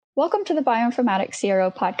Welcome to the Bioinformatics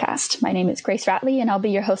CRO podcast. My name is Grace Ratley, and I'll be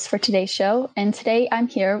your host for today's show. And today I'm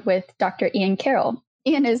here with Dr. Ian Carroll.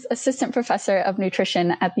 Ian is Assistant Professor of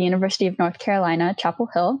Nutrition at the University of North Carolina, Chapel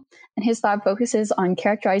Hill, and his lab focuses on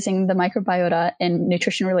characterizing the microbiota in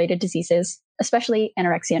nutrition-related diseases, especially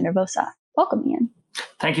anorexia nervosa. Welcome, Ian.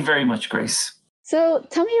 Thank you very much, Grace. So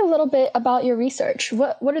tell me a little bit about your research.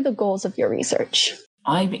 What are the goals of your research?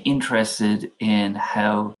 I'm interested in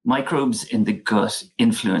how microbes in the gut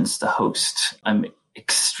influence the host. I'm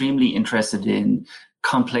extremely interested in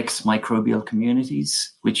complex microbial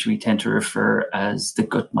communities, which we tend to refer as the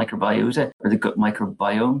gut microbiota or the gut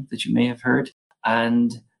microbiome that you may have heard,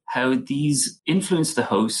 and how these influence the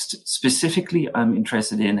host. Specifically, I'm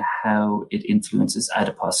interested in how it influences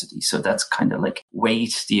adiposity. So that's kind of like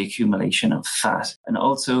weight, the accumulation of fat, and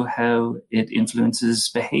also how it influences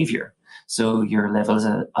behavior. So your levels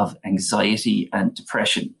of anxiety and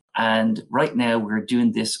depression. And right now we're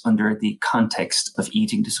doing this under the context of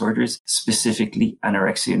eating disorders, specifically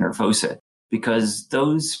anorexia nervosa, because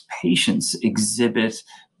those patients exhibit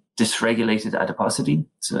dysregulated adiposity.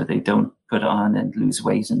 So they don't put on and lose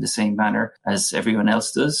weight in the same manner as everyone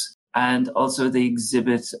else does. And also they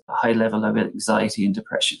exhibit a high level of anxiety and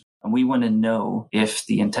depression. And we want to know if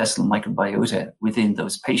the intestinal microbiota within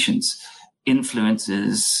those patients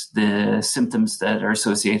influences the symptoms that are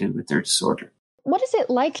associated with their disorder. What is it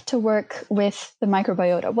like to work with the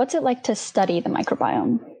microbiota? What's it like to study the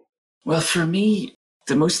microbiome? Well, for me,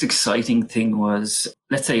 the most exciting thing was,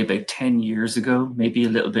 let's say about 10 years ago, maybe a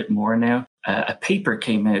little bit more now, a paper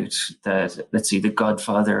came out that, the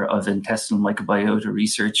godfather of intestinal microbiota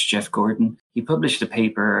research, Jeff Gordon, he published a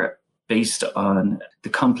paper based on the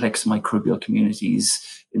complex microbial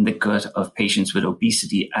communities in the gut of patients with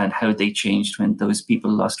obesity and how they changed when those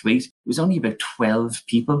people lost weight. It was only about 12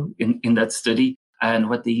 people in that study. And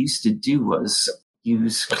what they used to do was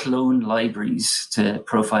use clone libraries to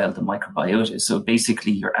profile the microbiota. So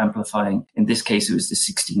basically you're amplifying, in this case, it was the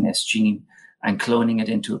 16S gene, and cloning it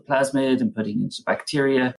into a plasmid and putting it into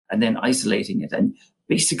bacteria and then isolating it. And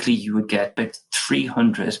basically you would get about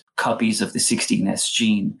 300 copies of the 16S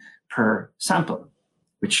gene per sample,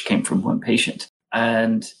 which came from one patient.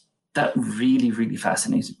 And that really, really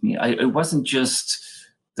fascinated me. It wasn't just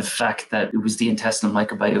the fact that it was the intestinal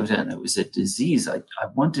microbiota and it was a disease. I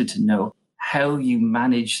wanted to know how you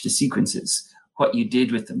manage the sequences, what you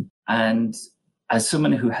did with them. And as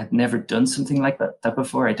someone who had never done something like that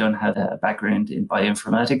before, I don't have a background in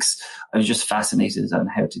bioinformatics. I was just fascinated on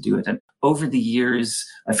how to do it. And over the years,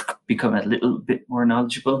 I've become a little bit more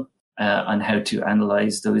knowledgeable on how to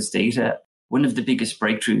analyze those data. One of the biggest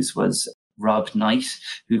breakthroughs was Rob Knight,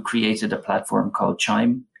 who created a platform called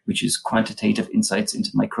CHIME, which is Quantitative Insights into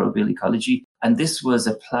Microbial Ecology. And this was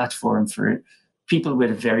a platform for people with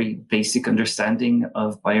a very basic understanding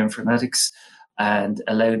of bioinformatics and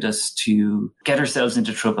allowed us to get ourselves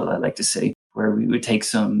into trouble, I like to say, where we would take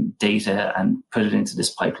some data and put it into this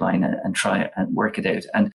pipeline and try and work it out.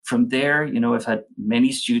 And from there, I've had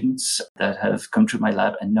many students that have come through my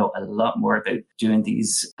lab and know a lot more about doing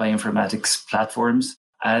these bioinformatics platforms.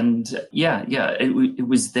 And it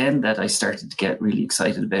was then that I started to get really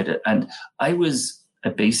excited about it. And I was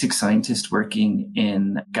a basic scientist working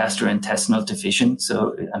in gastrointestinal division,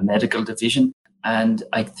 so a medical division. And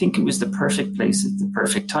I think it was the perfect place at the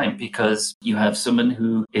perfect time because you have someone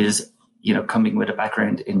who is coming with a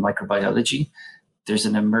background in microbiology. There's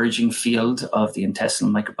an emerging field of the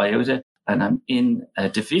intestinal microbiota, and I'm in a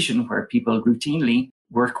division where people routinely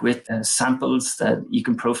work with samples that you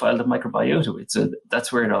can profile the microbiota with. So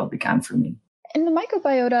that's where it all began for me. And the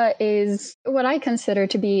microbiota is what I consider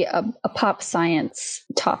to be a pop science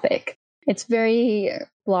topic. It's very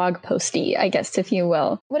blog posty, I guess, if you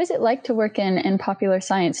will. What is it like to work in popular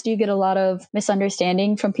science? Do you get a lot of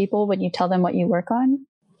misunderstanding from people when you tell them what you work on?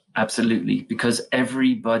 Absolutely, because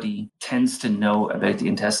everybody tends to know about the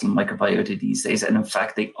intestinal microbiota these days. And in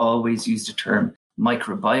fact, they always use the term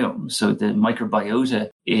microbiome. So the microbiota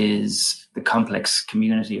is the complex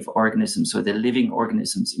community of organisms, so the living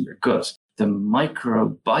organisms in your gut. The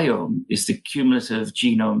microbiome is the cumulative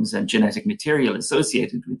genomes and genetic material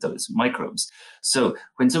associated with those microbes. So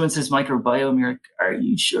when someone says microbiome, you're like, are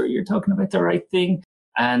you sure you're talking about the right thing?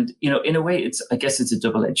 And, in a way, I guess it's a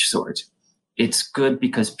double-edged sword. It's good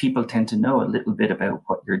because people tend to know a little bit about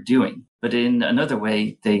what you're doing. But in another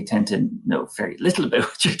way, they tend to know very little about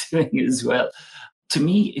what you're doing as well. To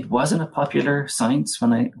me, it wasn't a popular science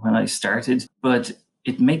when I started, but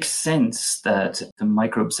it makes sense that the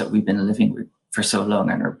microbes that we've been living with for so long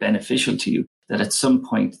and are beneficial to you, that at some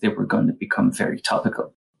point they were going to become very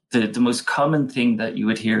topical. the most common thing that you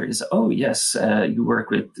would hear is, oh, yes, you work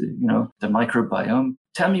with, the microbiome.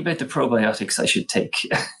 Tell me about the probiotics I should take.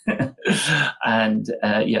 And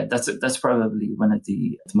that's probably one of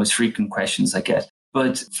the most frequent questions I get.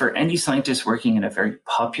 But for any scientist working in a very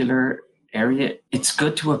popular area, it's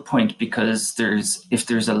good to a point, because if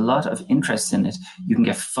there's a lot of interest in it, you can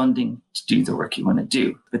get funding to do the work you want to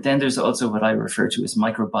do. But then there's also what I refer to as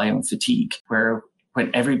microbiome fatigue, where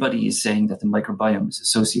when everybody is saying that the microbiome is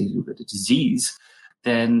associated with a disease,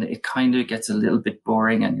 then it kind of gets a little bit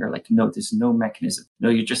boring, and you're like, no, there's no mechanism. No,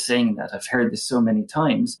 you're just saying that. I've heard this so many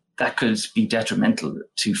times. That could be detrimental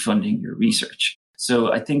to funding your research.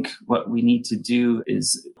 So I think what we need to do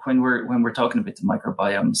is, when we're talking about the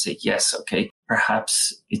microbiome, say, yes, okay,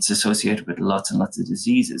 perhaps it's associated with lots and lots of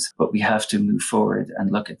diseases, but we have to move forward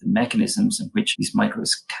and look at the mechanisms in which these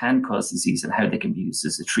microbes can cause disease and how they can be used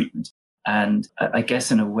as a treatment. And I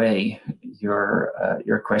guess in a way,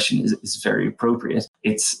 your question is very appropriate.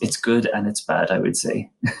 It's good and it's bad, I would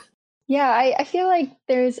say. Yeah, I feel like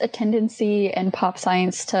there's a tendency in pop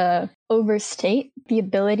science to overstate the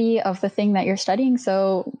ability of the thing that you're studying.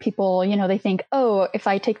 So people, they think, oh, if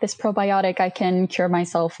I take this probiotic, I can cure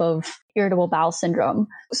myself of irritable bowel syndrome.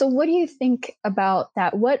 So what do you think about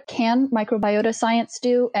that? What can microbiota science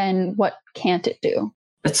do and what can't it do?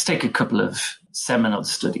 Let's take a couple of seminal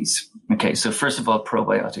studies. Okay, so first of all,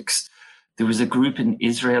 probiotics. There was a group in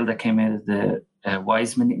Israel that came out of the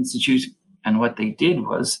Weizmann Institute, and what they did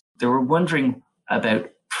was they were wondering about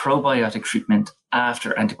probiotic treatment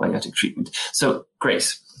after antibiotic treatment. So,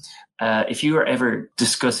 Grace, if you are ever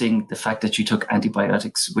discussing the fact that you took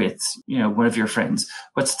antibiotics with, one of your friends,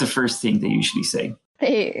 what's the first thing they usually say?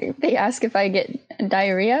 They ask if I get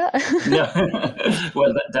diarrhea. No.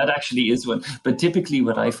 Well, that actually is one. But typically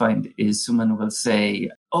what I find is someone will say,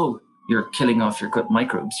 oh, you're killing off your gut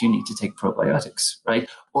microbes. You need to take probiotics, right?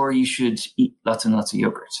 Or you should eat lots and lots of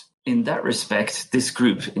yogurt. In that respect, this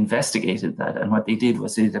group investigated that. And what they did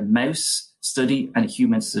was they did a mouse study and a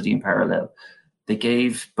human study in parallel. They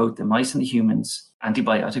gave both the mice and the humans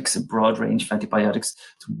antibiotics, a broad range of antibiotics,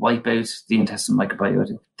 to wipe out the intestinal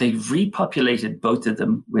microbiota. They repopulated both of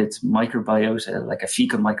them with microbiota, like a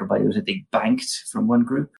fecal microbiota they banked from one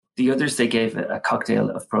group. The others, they gave a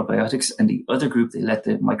cocktail of probiotics, and the other group, they let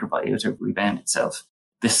the microbiota rebound itself.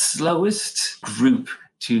 The slowest group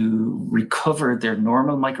to recover their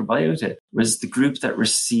normal microbiota was the group that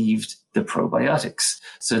received the probiotics.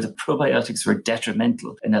 So the probiotics were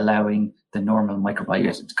detrimental in allowing the normal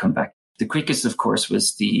microbiota to come back. The quickest, of course,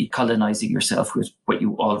 was the colonizing yourself with what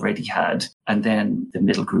you already had. And then the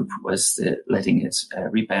middle group was the letting it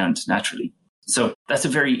rebound naturally. So that's a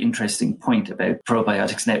very interesting point about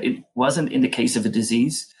probiotics. Now, it wasn't in the case of a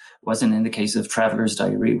disease, wasn't in the case of traveler's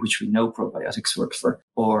diarrhea, which we know probiotics work for,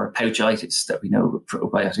 or pouchitis that we know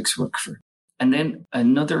probiotics work for. And then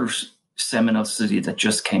another seminal study that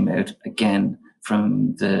just came out, again,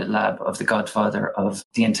 from the lab of the godfather of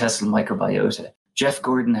the intestinal microbiota. Jeff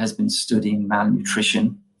Gordon has been studying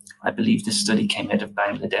malnutrition. I believe this study came out of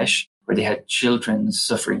Bangladesh, where they had children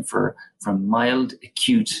suffering from mild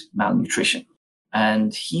acute malnutrition.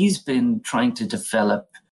 And he's been trying to develop,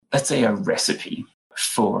 let's say, a recipe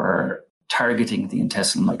for targeting the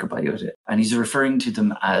intestinal microbiota. And he's referring to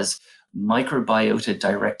them as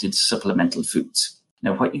microbiota-directed supplemental foods.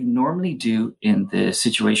 Now, what you normally do in the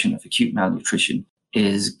situation of acute malnutrition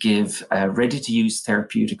is give a ready-to-use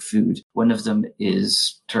therapeutic food. One of them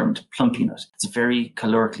is termed plumpy nut. It's a very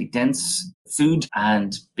calorically dense food,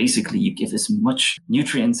 and basically you give as much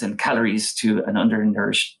nutrients and calories to an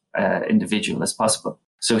undernourished individual as possible.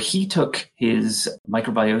 So he took his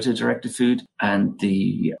microbiota-directed food and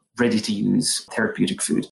the ready-to-use therapeutic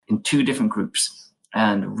food in two different groups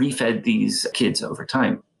and refed these kids over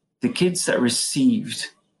time. The kids that received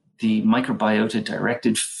the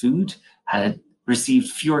microbiota-directed food had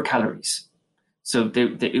received fewer calories. So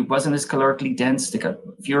it wasn't as calorically dense, they got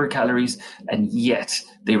fewer calories, and yet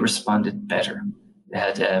they responded better. They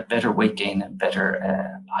had a better weight gain and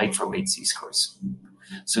better height for weight Z-scores.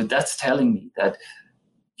 So that's telling me that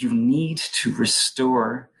you need to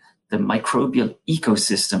restore the microbial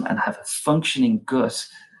ecosystem and have a functioning gut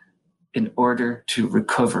in order to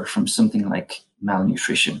recover from something like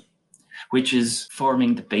malnutrition, which is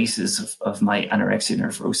forming the basis of my anorexia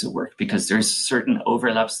nervosa work, because there's certain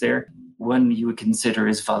overlaps there. One you would consider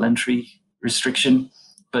is voluntary restriction,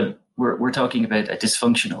 but we're talking about a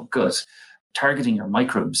dysfunctional gut. Targeting your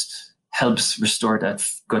microbes helps restore that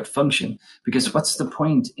gut function, because what's the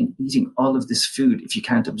point in eating all of this food if you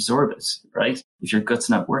can't absorb it, right? If your gut's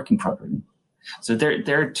not working properly. So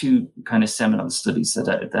there are two kind of seminal studies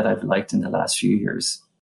that I've liked in the last few years.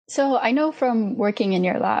 So I know from working in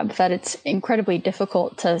your lab that it's incredibly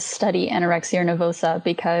difficult to study anorexia nervosa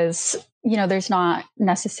because, there's not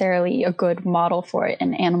necessarily a good model for it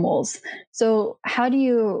in animals. So how do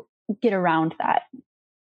you get around that?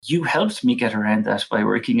 You helped me get around that by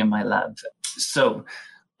working in my lab. So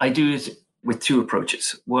I do it with two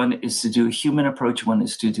approaches. One is to do a human approach, one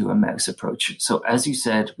is to do a mouse approach. So as you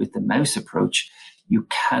said, with the mouse approach, you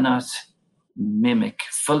cannot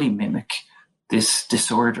fully mimic this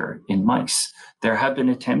disorder in mice. There have been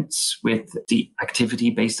attempts with the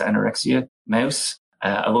activity-based anorexia mouse.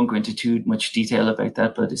 I won't go into too much detail about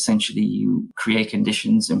that, but essentially you create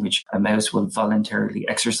conditions in which a mouse will voluntarily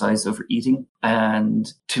exercise over eating.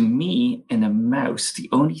 And to me, in a mouse, the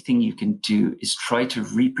only thing you can do is try to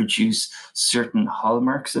reproduce certain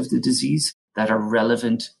hallmarks of the disease that are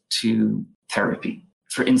relevant to therapy.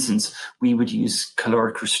 For instance, we would use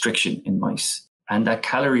caloric restriction in mice. And that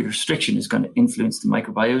calorie restriction is going to influence the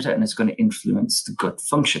microbiota and it's going to influence the gut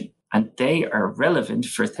function. And they are relevant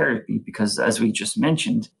for therapy because, as we just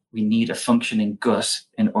mentioned, we need a functioning gut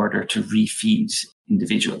in order to refeed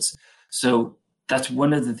individuals. So that's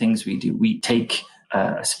one of the things we do. We take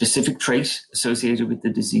a specific trait associated with the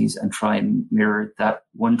disease and try and mirror that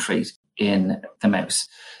one trait in the mouse.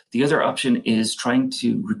 The other option is trying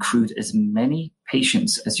to recruit as many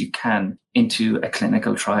patients as you can into a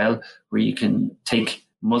clinical trial where you can take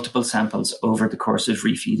multiple samples over the course of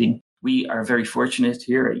refeeding. We are very fortunate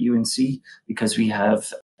here at UNC because we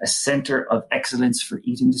have a Center of Excellence for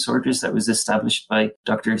Eating Disorders that was established by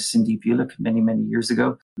Dr. Cindy Bulick many, many years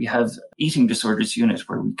ago. We have eating disorders unit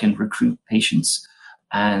where we can recruit patients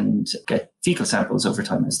and get fecal samples over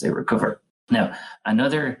time as they recover. Now,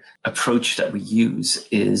 another approach that we use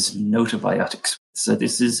is notobiotics. So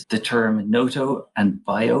this is the term noto and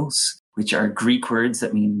bios, which are Greek words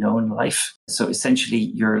that mean known life. So essentially,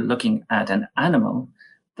 you're looking at an animal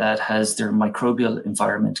that has their microbial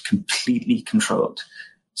environment completely controlled.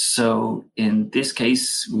 So in this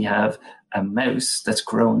case, we have a mouse that's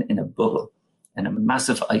grown in a bubble, in a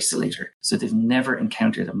massive isolator. So they've never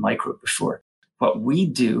encountered a microbe before. What we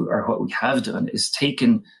do, or what we have done, is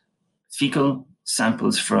taken fecal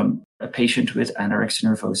samples from a patient with anorexia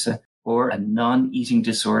nervosa or a non-eating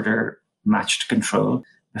disorder matched control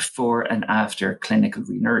before and after clinical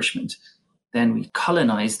renourishment. Then we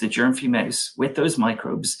colonize the germ-free mouse with those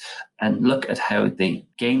microbes and look at how they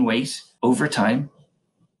gain weight over time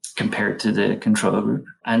compared to the control group.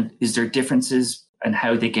 And is there differences in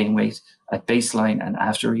how they gain weight at baseline and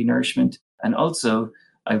after renourishment? And also,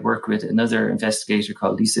 I work with another investigator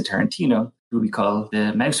called Lisa Tarantino, who we call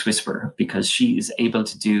the mouse whisperer, because she is able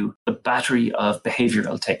to do a battery of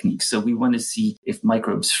behavioral techniques. So we want to see if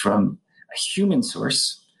microbes from a human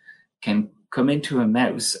source can come into a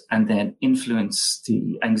mouse and then influence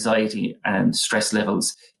the anxiety and stress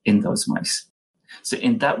levels in those mice. So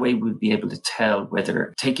in that way, we'll be able to tell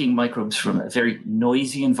whether taking microbes from a very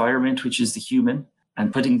noisy environment, which is the human,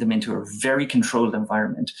 and putting them into a very controlled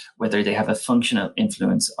environment, whether they have a functional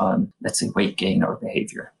influence on, let's say, weight gain or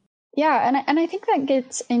behavior. Yeah, and I think that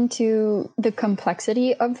gets into the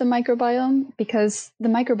complexity of the microbiome, because the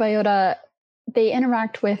microbiota, they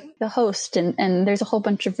interact with the host, and there's a whole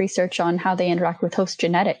bunch of research on how they interact with host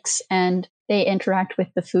genetics, and they interact with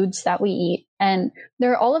the foods that we eat. And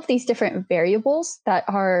there are all of these different variables that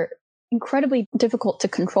are incredibly difficult to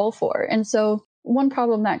control for. And so one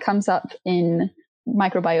problem that comes up in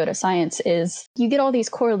microbiota science is you get all these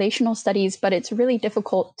correlational studies, but it's really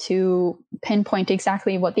difficult to pinpoint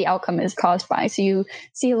exactly what the outcome is caused by. So you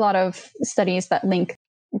see a lot of studies that link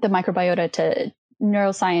the microbiota to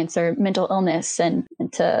neuroscience or mental illness and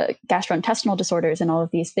to gastrointestinal disorders and all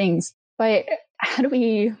of these things. But how do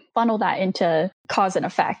we funnel that into cause and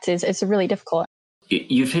effect is really difficult.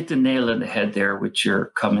 You've hit the nail on the head there with your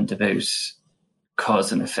comment about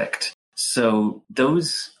cause and effect. So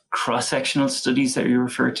those cross-sectional studies that you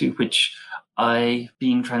refer to, which I,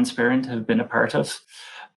 being transparent, have been a part of,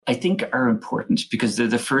 I think are important because they're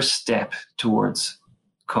the first step towards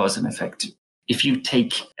cause and effect. If you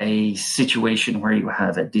take a situation where you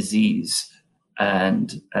have a disease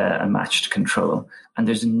and a matched control, and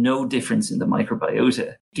there's no difference in the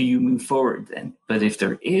microbiota, do you move forward then? But if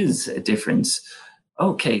there is a difference,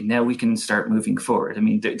 okay, now we can start moving forward. I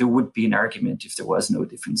mean, there would be an argument if there was no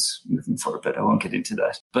difference moving forward, but I won't get into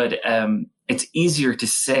that. But it's easier to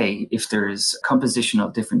say if there's a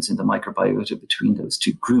compositional difference in the microbiota between those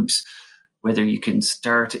two groups, whether you can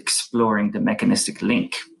start exploring the mechanistic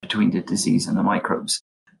link between the disease and the microbes.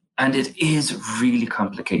 And it is really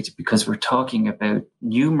complicated because we're talking about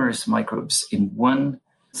numerous microbes in one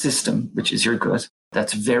system, which is your gut,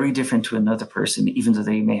 that's very different to another person, even though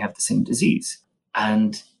they may have the same disease.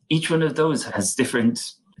 And each one of those has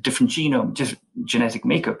different genome, different genetic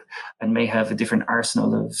makeup, and may have a different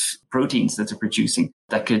arsenal of proteins that they're producing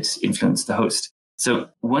that could influence the host. So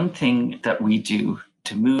one thing that we do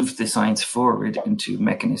to move the science forward into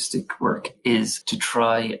mechanistic work is to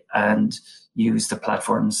try and use the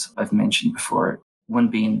platforms I've mentioned before, one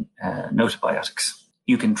being notobiotics.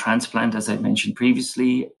 You can transplant, as I mentioned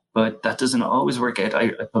previously, but that doesn't always work out.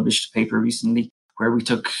 I published a paper recently where we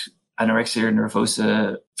took anorexia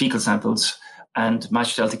nervosa fecal samples and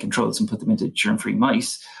matched healthy controls and put them into germ-free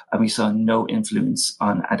mice, and we saw no influence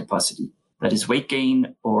on adiposity, that is weight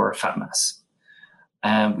gain or fat mass.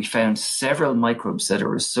 We found several microbes that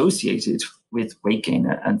are associated with weight gain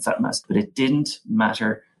and fat mass, but it didn't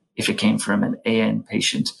matter if it came from an AN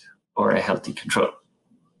patient or a healthy control.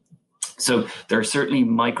 So there are certainly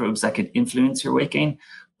microbes that could influence your weight gain,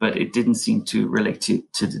 but it didn't seem to relate to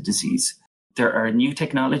the disease. There are new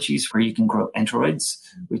technologies where you can grow enteroids,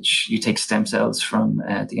 which you take stem cells from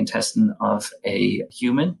the intestine of a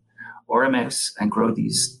human or a mouse and grow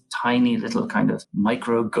these tiny little kind of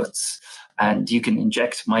micro guts. And you can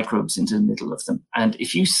inject microbes into the middle of them. And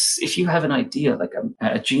if you have an idea, like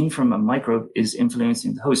a gene from a microbe is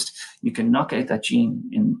influencing the host, you can knock out that gene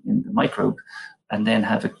in the microbe and then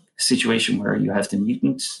have a situation where you have the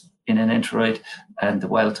mutant in an enteroid and the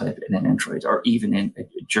wild type in an enteroid, or even in a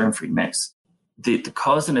germ-free mouse. The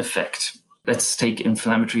cause and effect, let's take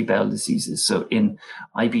inflammatory bowel diseases. So in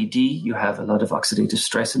IBD, you have a lot of oxidative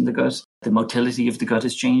stress in the gut. The motility of the gut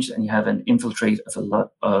has changed, and you have an infiltrate of a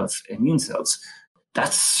lot of immune cells.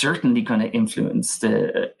 That's certainly going to influence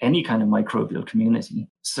any kind of microbial community.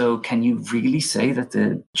 So can you really say that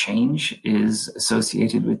the change is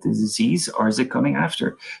associated with the disease, or is it coming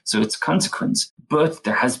after? So it's consequence. But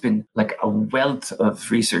there has been like a wealth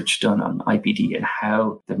of research done on IBD and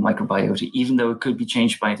how the microbiota, even though it could be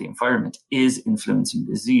changed by the environment, is influencing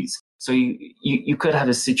disease. So you could have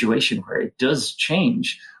a situation where it does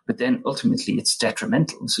change, but then ultimately it's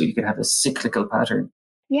detrimental. So you could have a cyclical pattern.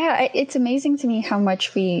 Yeah, it's amazing to me how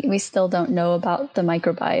much we still don't know about the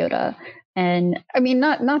microbiota. And I mean,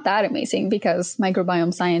 not that amazing, because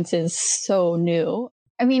microbiome science is so new.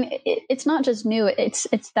 I mean, it's not just new. It's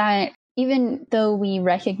that even though we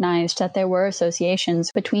recognized that there were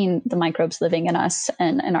associations between the microbes living in us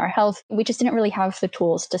and our health, we just didn't really have the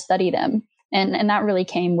tools to study them. And that really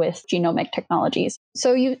came with genomic technologies.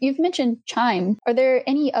 So you've mentioned CHIME. Are there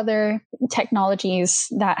any other technologies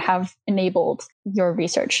that have enabled your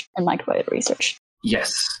research and microbiota research?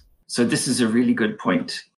 Yes. So this is a really good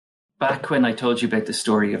point. Back when I told you about the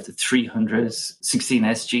story of the 300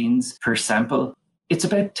 16S genes per sample, it's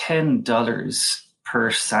about $10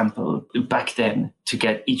 per sample back then to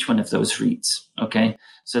get each one of those reads. Okay.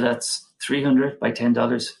 So that's 300 by $10,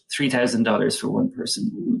 $3,000 for one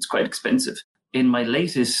person. It's quite expensive. In my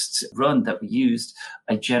latest run that we used,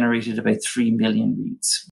 I generated about 3 million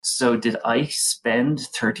reads. So did I spend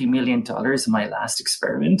 $30 million in my last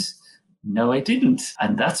experiment? No, I didn't.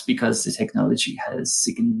 And that's because the technology has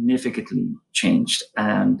significantly changed,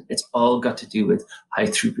 and it's all got to do with high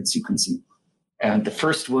throughput sequencing. And the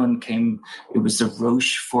first one it was the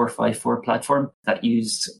Roche 454 platform that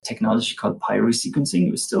used technology called pyrosequencing.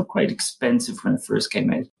 It was still quite expensive when it first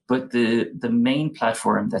came out. But the main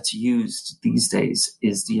platform that's used these days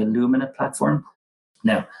is the Illumina platform.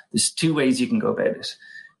 Now, there's two ways you can go about it.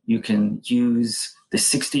 You can use the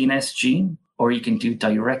 16S gene, or you can do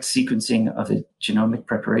direct sequencing of a genomic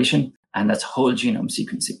preparation, and that's whole genome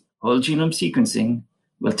sequencing. Whole genome sequencing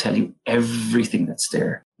will tell you everything that's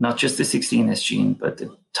there, not just the 16S gene, but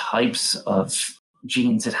the types of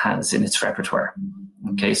genes it has in its repertoire.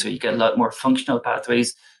 Okay, so you get a lot more functional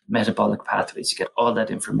pathways, metabolic pathways, you get all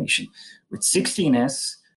that information. With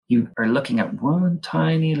 16S, you are looking at one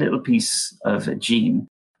tiny little piece of a gene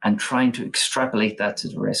and trying to extrapolate that to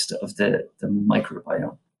the rest of the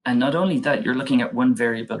microbiome. And not only that, you're looking at one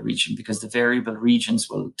variable region, because the variable regions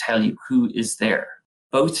will tell you who is there.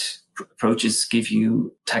 Both approaches give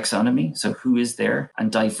you taxonomy, so who is there,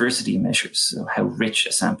 and diversity measures, so how rich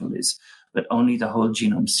a sample is. But only the whole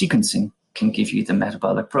genome sequencing can give you the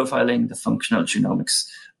metabolic profiling, the functional genomics,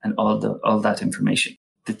 and all that information.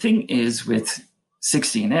 The thing is, with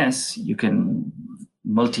 16S, you can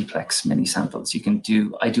multiplex many samples.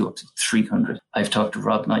 I do up to 300. I've talked to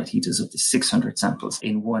Rob Knight, he does up to 600 samples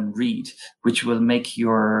in one read, which will make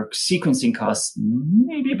your sequencing costs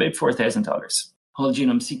maybe about $4,000. Whole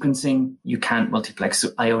genome sequencing, you can't multiplex. So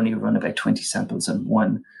I only run about 20 samples on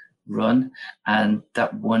one run, and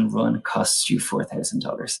that one run costs you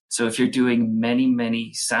 $4,000. So if you're doing many,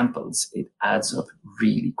 many samples, it adds up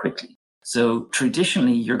really quickly. So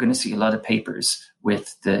traditionally, you're going to see a lot of papers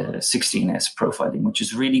with the 16S profiling, which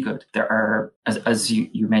is really good. There are, as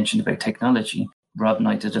you mentioned about technology, Rob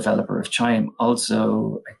Knight, the developer of Chime,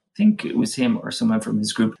 also, I think it was him or someone from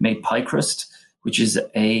his group, made PyCrust, which is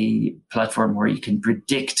a platform where you can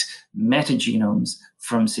predict metagenomes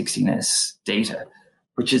from 16S data,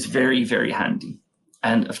 which is very, very handy.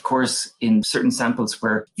 And of course, in certain samples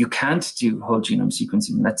where you can't do whole genome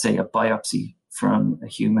sequencing, let's say a biopsy from a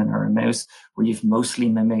human or a mouse, where you've mostly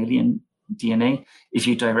mammalian DNA, if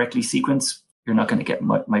you directly sequence, you're not going to get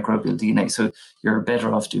microbial DNA. So you're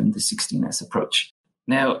better off doing the 16S approach.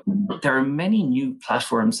 Now, there are many new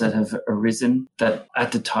platforms that have arisen that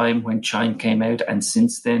at the time when Chime came out, and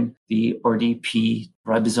since then, the RDP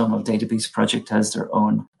Ribosomal Database Project has their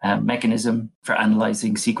own mechanism for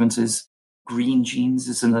analyzing sequences. Green Genes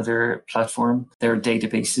is another platform. There are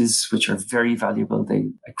databases which are very valuable. They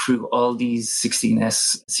accrue all these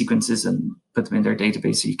 16S sequences and put them in their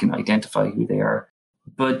database so you can identify who they are.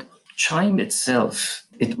 But Chime itself,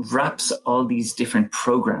 it wraps all these different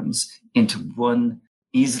programs into one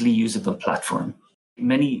easily usable platform.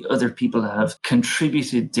 Many other people have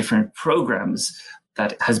contributed different programs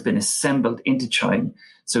that has been assembled into Chime.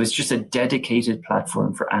 So it's just a dedicated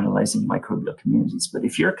platform for analyzing microbial communities. But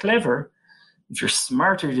if you're clever, if you're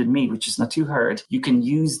smarter than me, which is not too hard, you can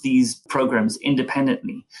use these programs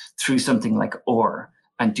independently through something like OR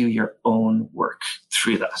and do your own work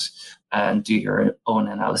through that and do your own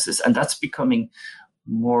analysis. And that's becoming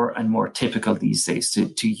more and more typical these days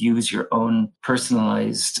to use your own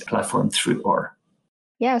personalized platform through OR.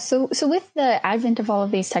 Yeah, so with the advent of all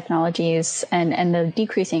of these technologies and the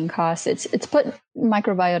decreasing costs, it's put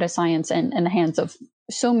microbiota science in the hands of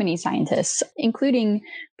so many scientists, including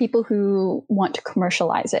people who want to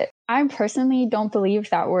commercialize it. I personally don't believe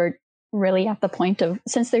that we're really at the point of,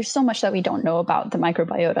 since there's so much that we don't know about the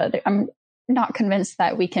microbiota, I'm not convinced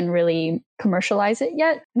that we can really commercialize it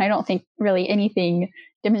yet. And I don't think really anything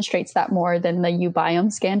demonstrates that more than the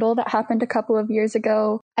uBiome scandal that happened a couple of years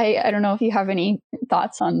ago. I don't know if you have any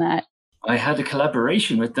thoughts on that. I had a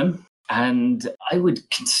collaboration with them, and I would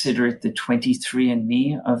consider it the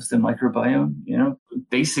 23andMe of the microbiome. You know,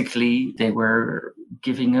 basically they were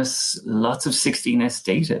giving us lots of 16S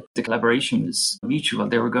data. The collaboration was mutual.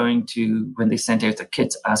 They were going to, when they sent out their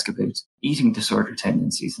kits, ask about eating disorder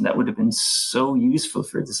tendencies, and that would have been so useful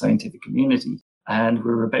for the scientific community. And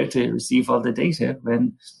we were about to receive all the data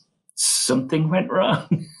when something went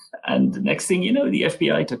wrong. And the next thing you know, the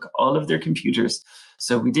FBI took all of their computers.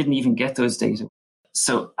 So we didn't even get those data.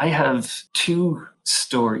 So I have two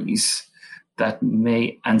stories that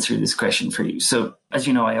may answer this question for you. So as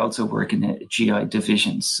you know, I also work in a GI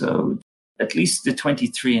division. So at least the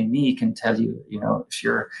 23andMe can tell you, you know, if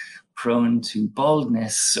you're prone to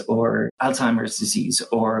baldness or Alzheimer's disease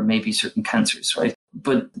or maybe certain cancers, right?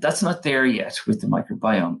 But that's not there yet with the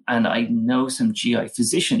microbiome. And I know some GI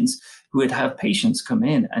physicians who would have patients come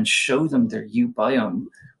in and show them their uBiome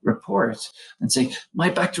report and say, my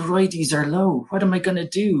Bacteroides are low. What am I going to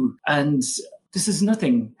do? And this is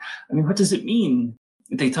nothing. I mean, what does it mean?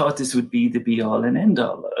 They thought this would be the be all and end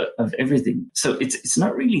all of everything. So it's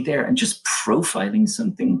not really there. And just profiling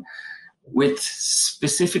something with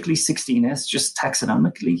specifically 16S, just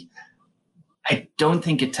taxonomically, I don't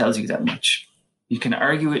think it tells you that much. You can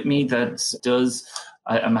argue with me that it does.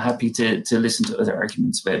 I'm happy to listen to other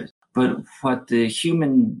arguments about it. But what the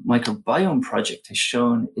Human Microbiome Project has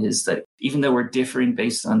shown is that even though we're differing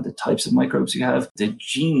based on the types of microbes you have, the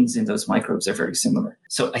genes in those microbes are very similar.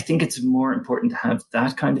 So I think it's more important to have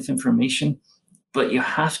that kind of information, but you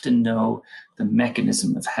have to know the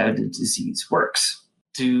mechanism of how the disease works.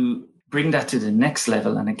 To bring that to the next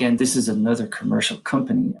level, and again, this is another commercial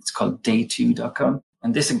company, it's called day2.com.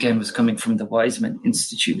 And this again was coming from the Weizmann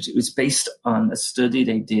Institute. It was based on a study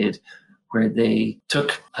they did where they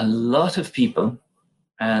took a lot of people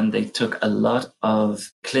and they took a lot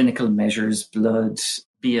of clinical measures, blood,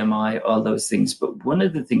 BMI, all those things. But one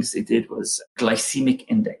of the things they did was glycemic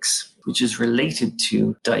index, which is related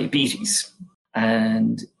to diabetes.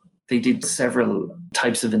 And they did several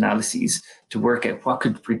types of analyses to work out what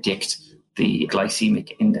could predict the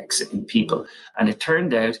glycemic index in people. And it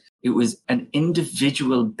turned out it was an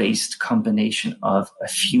individual-based combination of a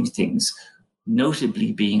few things,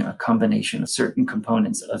 notably being a combination of certain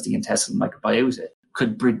components of the intestinal microbiota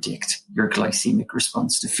could predict your glycemic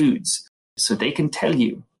response to foods. So they can tell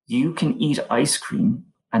you, you can eat ice cream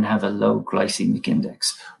and have a low glycemic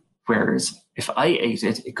index, whereas if I ate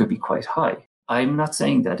it, it could be quite high. I'm not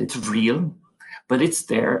saying that it's real, but it's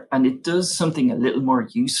there, and it does something a little more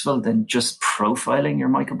useful than just profiling your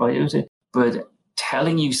microbiota. But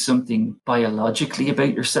telling you something biologically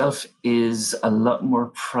about yourself is a lot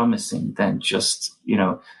more promising than just, you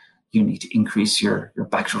need to increase your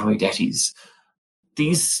Bacteroidetes.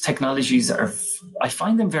 These technologies I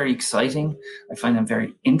find them very exciting. I find them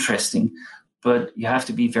very interesting, but you have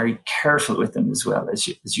to be very careful with them as well as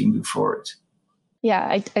you move forward. Yeah,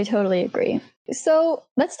 I totally agree. So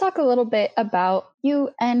let's talk a little bit about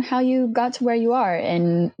you and how you got to where you are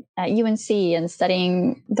at UNC and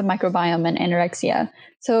studying the microbiome and anorexia.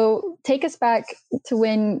 So take us back to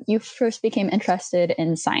when you first became interested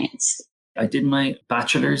in science. I did my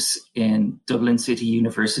bachelor's in Dublin City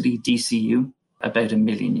University, DCU, about 1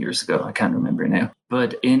 million years ago. I can't remember now.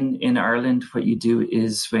 But in Ireland, what you do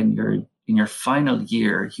is when you're in your final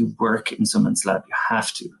year, you work in someone's lab. You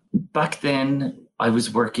have to. Back then, I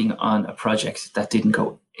was working on a project that didn't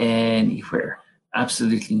go anywhere,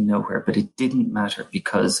 absolutely nowhere, but it didn't matter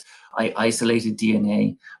because I isolated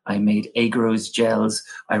DNA. I made agarose gels.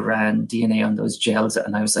 I ran DNA on those gels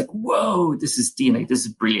and I was like, whoa, this is DNA. This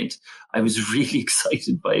is brilliant. I was really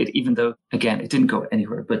excited by it, even though, again, it didn't go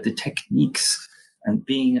anywhere. But the techniques and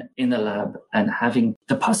being in the lab and having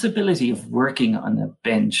the possibility of working on a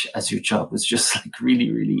bench as your job was just like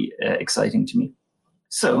really, really exciting to me.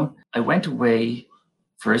 So I went away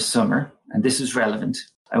for a summer, and this is relevant.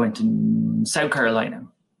 I went to South Carolina.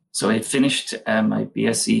 So I finished my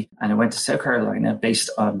BSc and I went to South Carolina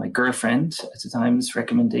based on my girlfriend at the time's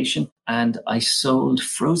recommendation. And I sold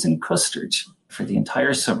frozen custard for the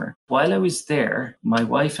entire summer. While I was there, my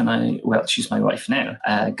wife and I, well, she's my wife now,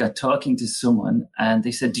 got talking to someone and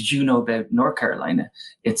they said, did you know about North Carolina?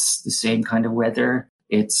 It's the same kind of weather.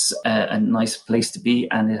 It's a nice place to be.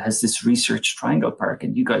 And it has this research triangle park.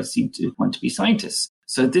 And you guys seem to want to be scientists.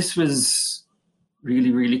 So this was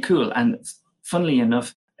really, really cool. And funnily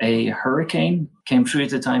enough, a hurricane came through at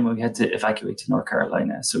the time when we had to evacuate to North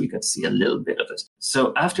Carolina. So we got to see a little bit of it.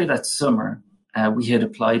 So after that summer, we had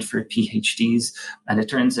applied for PhDs. And it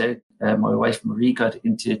turns out my wife, Marie, got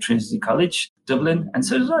into Trinity College, Dublin, and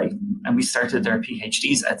so did I. And we started our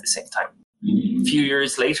PhDs at the same time. A few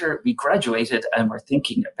years later, we graduated and were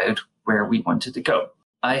thinking about where we wanted to go.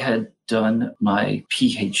 I had done my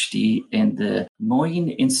PhD in the Moyne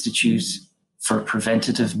Institute for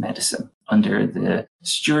Preventative Medicine under the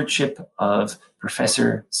stewardship of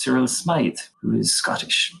Professor Cyril Smythe, who is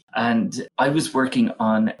Scottish. And I was working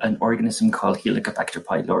on an organism called Helicobacter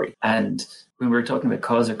pylori. And when we were talking about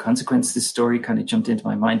cause or consequence, this story kind of jumped into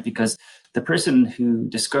my mind because the person who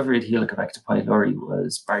discovered Helicobacter pylori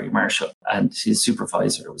was Barry Marshall, and his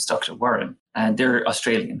supervisor was Dr. Warren, and they're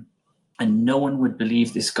Australian. And no one would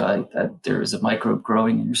believe this guy that there is a microbe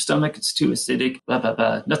growing in your stomach. It's too acidic, blah, blah,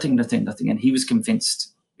 blah, nothing. And he was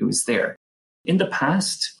convinced it was there. In the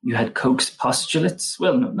past, you had Koch's postulates.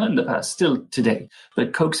 Well, no, not in the past, still today.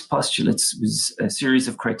 But Koch's postulates was a series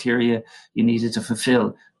of criteria you needed to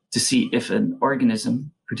fulfill to see if an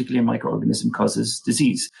organism, particularly a microorganism, causes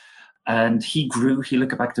disease. And he grew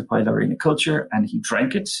Helicobacter pylori in a culture and he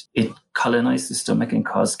drank it. It colonized the stomach and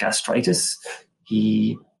caused gastritis.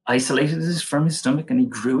 He isolated it from his stomach and he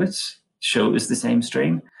grew it, show it was the same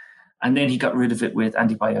strain. And then he got rid of it with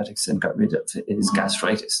antibiotics and got rid of his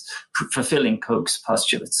gastritis, fulfilling Koch's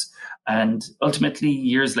postulates. And ultimately,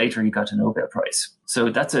 years later, he got a Nobel Prize. So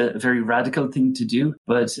that's a very radical thing to do.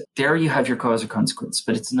 But there you have your cause or consequence.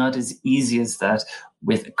 But it's not as easy as that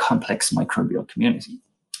with a complex microbial community.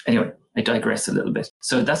 Anyway, I digress a little bit.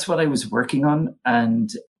 So that's what I was working on.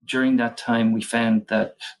 And during that time, we found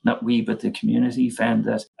that, not we, but the community found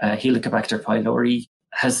that Helicobacter pylori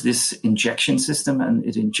has this injection system and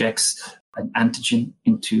it injects an antigen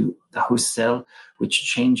into the host cell, which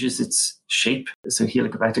changes its shape. So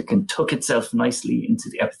Helicobacter can tuck itself nicely into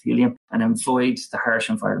the epithelium and avoid the harsh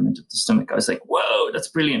environment of the stomach. I was like, whoa, that's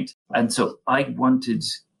brilliant. And so I wanted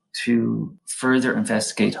to further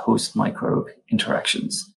investigate host microbe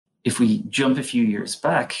interactions. If we jump a few years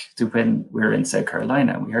back to when we were in South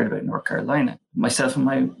Carolina and we heard about North Carolina, myself and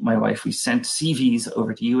my wife, we sent CVs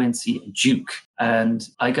over to UNC and Duke. And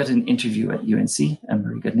I got an interview at UNC and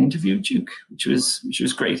Marie got an interview at Duke, which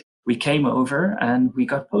was great. We came over and we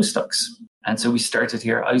got postdocs. And so we started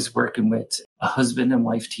here. I was working with a husband and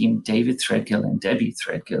wife team, David Threadgill and Debbie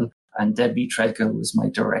Threadgill. And Debbie Threadgill was my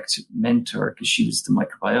direct mentor because she was the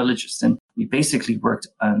microbiologist. And we basically worked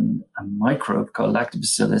on a microbe called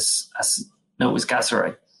Lactobacillus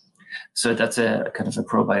gasseri. So that's a kind of a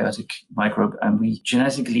probiotic microbe. And we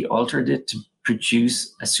genetically altered it to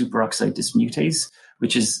produce a superoxide dismutase,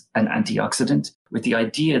 which is an antioxidant, with the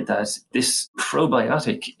idea that this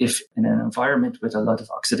probiotic, if in an environment with a lot of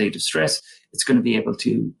oxidative stress, it's going to be able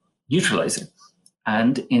to neutralize it.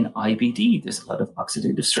 And in IBD, there's a lot of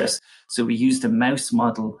oxidative stress. So we used a mouse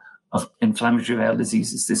model of inflammatory bowel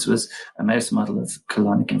diseases. This was a mouse model of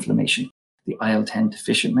colonic inflammation, the IL-10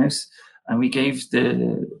 deficient mouse. And we gave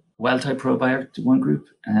the wild-type probiotic to one group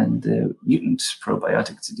and the mutant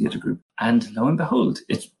probiotic to the other group. And lo and behold,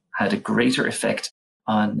 it had a greater effect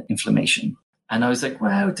on inflammation. And I was like,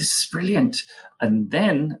 wow, this is brilliant. And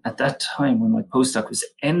then at that time, when my postdoc was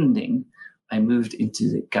ending, I moved into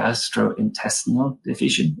the gastrointestinal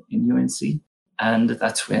division in UNC. And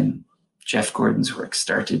that's when Jeff Gordon's work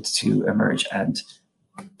started to emerge. And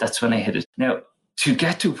that's when I hit it. Now, to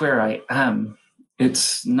get to where I am,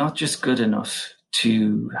 it's not just good enough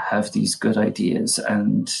to have these good ideas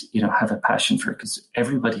and, have a passion for it, because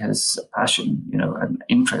everybody has a passion, and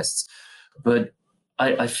interests. But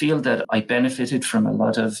I feel that I benefited from a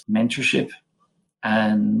lot of mentorship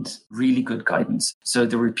and really good guidance. So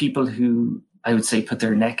there were people who I would say put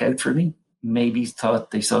their neck out for me, maybe thought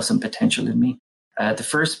they saw some potential in me. The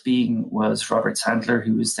first being was Robert Sandler,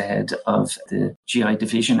 who was the head of the GI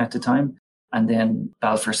division at the time, and then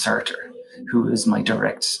Balfour Sartre, who was my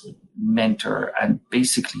direct mentor. And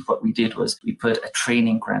basically what we did was we put a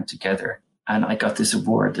training grant together, and I got this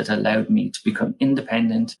award that allowed me to become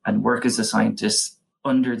independent and work as a scientist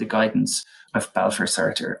under the guidance of Balfour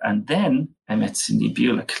Sartre. And then I met Cindy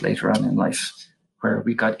Bulick later on in life, where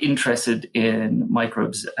we got interested in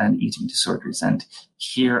microbes and eating disorders. And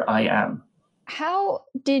here I am. How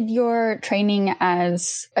did your training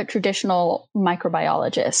as a traditional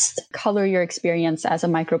microbiologist color your experience as a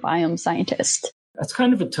microbiome scientist? That's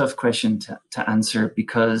kind of a tough question to answer,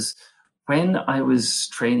 because when I was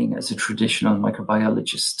training as a traditional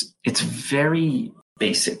microbiologist, it's very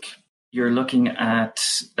basic. You're looking at,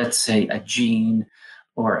 let's say, a gene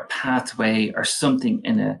or a pathway or something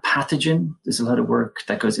in a pathogen. There's a lot of work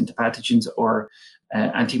that goes into pathogens, or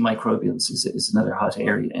antimicrobials is another hot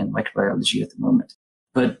area in microbiology at the moment.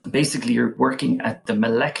 But basically, you're working at the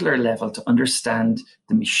molecular level to understand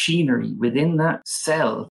the machinery within that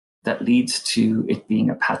cell that leads to it being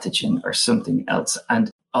a pathogen or something else.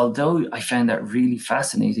 And although I found that really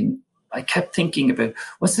fascinating, I kept thinking about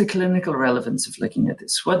what's the clinical relevance of looking at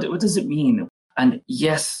this? What does it mean? And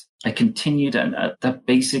yes, I continued at that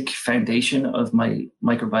basic foundation of my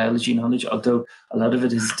microbiology knowledge, although a lot of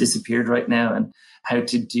it has disappeared right now, and how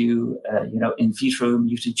to do, in vitro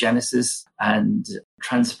mutagenesis and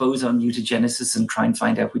transposon mutagenesis and try and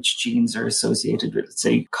find out which genes are associated with, let's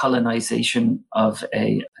say, colonization of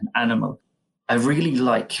an animal. I really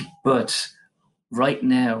like, but right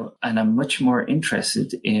now, and I'm much more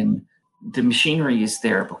interested in the machinery is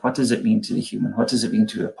there, but what does it mean to the human? What does it mean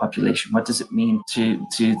to a population? What does it mean to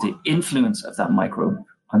the influence of that microbe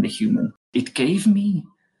on the human? It gave me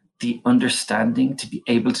the understanding to be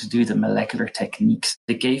able to do the molecular techniques.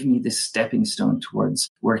 It gave me this stepping stone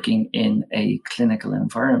towards working in a clinical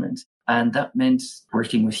environment. And that meant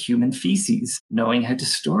working with human feces, knowing how to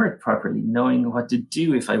store it properly, knowing what to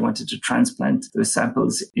do if I wanted to transplant those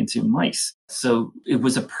samples into mice. So it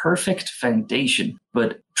was a perfect foundation.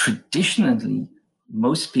 But traditionally,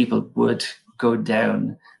 most people would go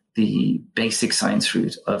down the basic science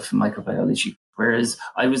route of microbiology, whereas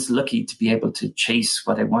I was lucky to be able to chase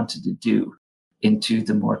what I wanted to do into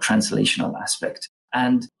the more translational aspect.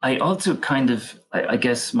 And I also I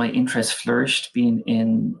guess my interest flourished being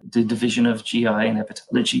in the division of GI and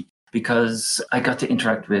hepatology, because I got to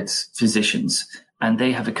interact with physicians, and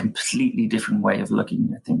they have a completely different way of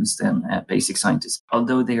looking at things than basic scientists.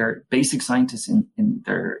 Although they are basic scientists in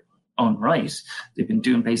their own right, they've been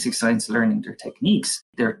doing basic science, learning their techniques.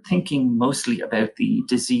 They're thinking mostly about the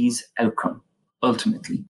disease outcome,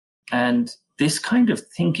 ultimately. And this kind of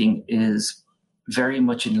thinking is very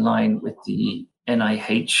much in line with the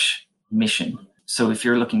NIH mission. So if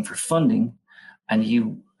you're looking for funding and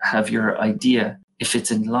you have your idea, if it's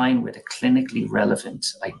in line with a clinically relevant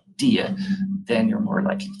idea, then you're more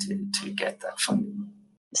likely to get that funding.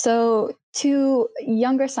 So to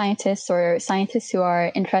younger scientists or scientists who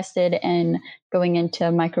are interested in going into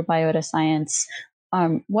microbiota science,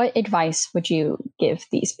 what advice would you give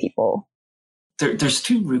these people? There's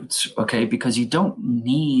two routes, okay? Because you don't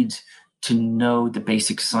need to know the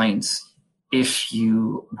basic science if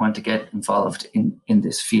you want to get involved in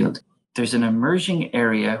this field. There's an emerging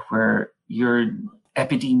area where you're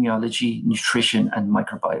epidemiology, nutrition, and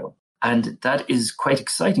microbiome. And that is quite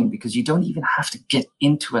exciting because you don't even have to get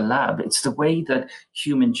into a lab. It's the way that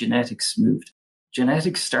human genetics moved.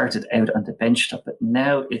 Genetics started out on the benchtop, but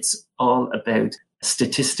now it's all about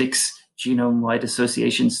statistics, genome-wide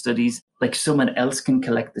association studies. Like someone else can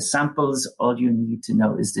collect the samples. All you need to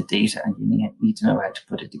know is the data, and you need to know how to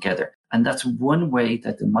put it together. And that's one way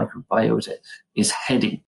that the microbiota is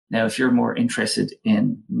heading. Now, if you're more interested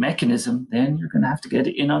in mechanism, then you're going to have to get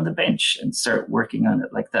in on the bench and start working on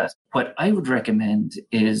it like that. What I would recommend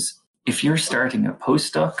is if you're starting a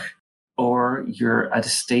postdoc or you're at a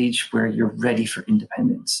stage where you're ready for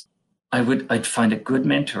independence, I'd find a good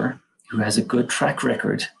mentor who has a good track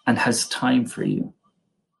record and has time for you.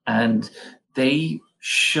 And they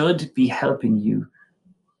should be helping you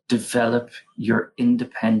develop your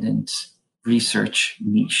independent research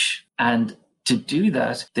niche. And to do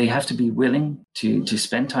that, they have to be willing to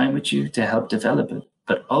spend time with you to help develop it,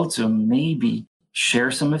 but also maybe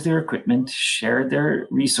share some of their equipment, share their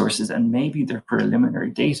resources, and maybe their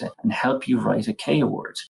preliminary data, and help you write a K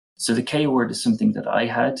award. So the K award is something that I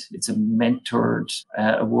had. It's a mentored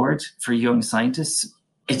award for young scientists.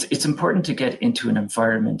 It's important to get into an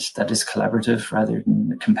environment that is collaborative rather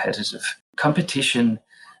than competitive. Competition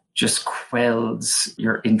just quells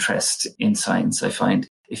your interest in science, I find.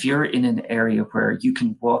 If you're in an area where you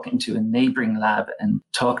can walk into a neighboring lab and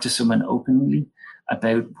talk to someone openly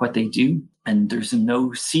about what they do, and there's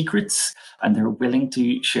no secrets, and they're willing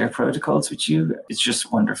to share protocols with you, it's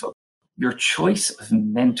just wonderful. Your choice of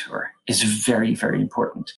mentor is very, very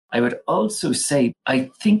important. I would also say, I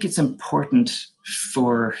think it's important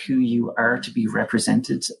for who you are to be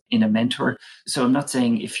represented in a mentor. So I'm not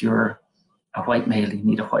saying if you're a white male, you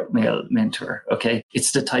need a white male mentor, okay?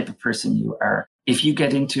 It's the type of person you are. If you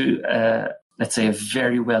get into, let's say, a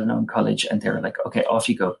very well-known college and they're like, okay, off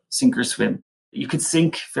you go, sink or swim, you could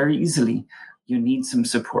sink very easily. You need some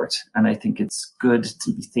support. And I think it's good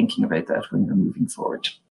to be thinking about that when you're moving forward.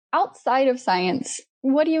 Outside of science,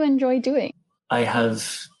 what do you enjoy doing? I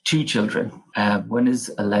have 2 children. One is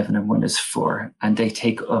 11 and one is 4, and they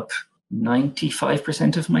take up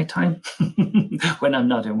 95% of my time when I'm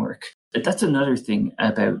not in work. But that's another thing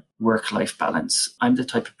about work-life balance. I'm the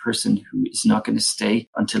type of person who is not going to stay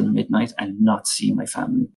until midnight and not see my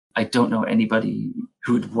family. I don't know anybody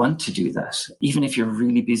who would want to do that, even if you're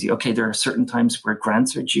really busy. Okay, there are certain times where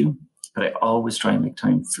grants are due, but I always try and make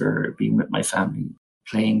time for being with my family,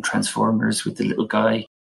 playing Transformers with the little guy,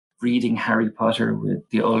 reading Harry Potter with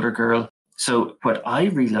the older girl. So what I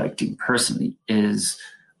really like doing personally is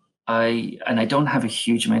I don't have a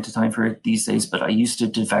huge amount of time for it these days, but I used to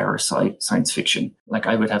devour science fiction. Like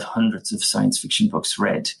I would have hundreds of science fiction books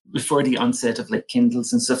read before the onset of like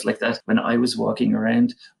Kindles and stuff like that. When I was walking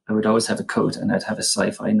around, I would always have a coat and I'd have a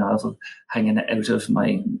sci-fi novel hanging out of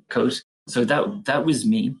my coat. So that was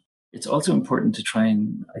me. It's also important to try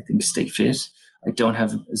and, I think, stay fit. I don't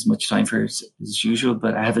have as much time for it as usual,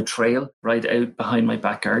 but I have a trail right out behind my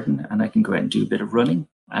back garden and I can go out and do a bit of running.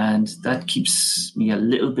 And that keeps me a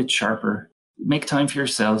little bit sharper. Make time for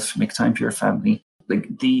yourself, make time for your family.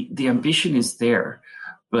 Like the ambition is there,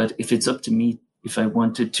 but if it's up to me, if I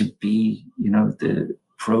wanted to be, the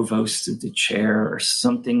provost of the chair or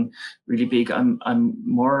something really big, I'm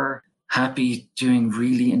more happy doing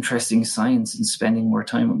really interesting science and spending more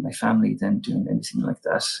time with my family than doing anything like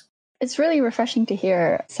that. It's really refreshing to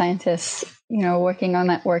hear scientists, working on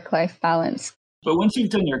that work-life balance. But once you've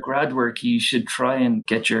done your grad work, you should try and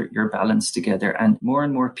get your balance together. And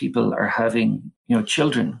more people are having,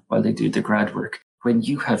 children while they do the grad work. When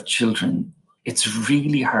you have children, it's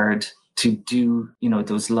really hard to do,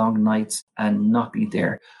 those long nights and not be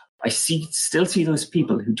there. I still see those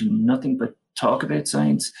people who do nothing but talk about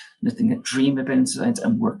science, nothing but dream about science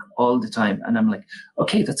and work all the time. And I'm like,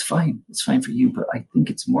 okay, that's fine. It's fine for you. But I think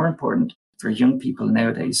it's more important for young people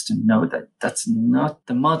nowadays to know that that's not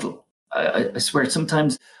the model. I swear,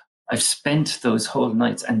 sometimes I've spent those whole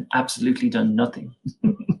nights and absolutely done nothing.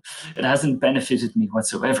 It hasn't benefited me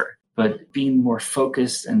whatsoever. But being more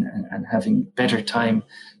focused and having better time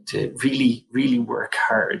to really, really work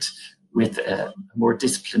hard with a more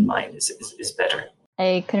disciplined mind is better.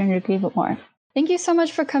 I couldn't agree with more. Thank you so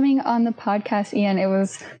much for coming on the podcast, Ian. It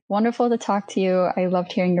was wonderful to talk to you. I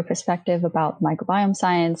loved hearing your perspective about microbiome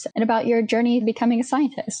science and about your journey becoming a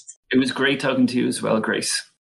scientist. It was great talking to you as well, Grace.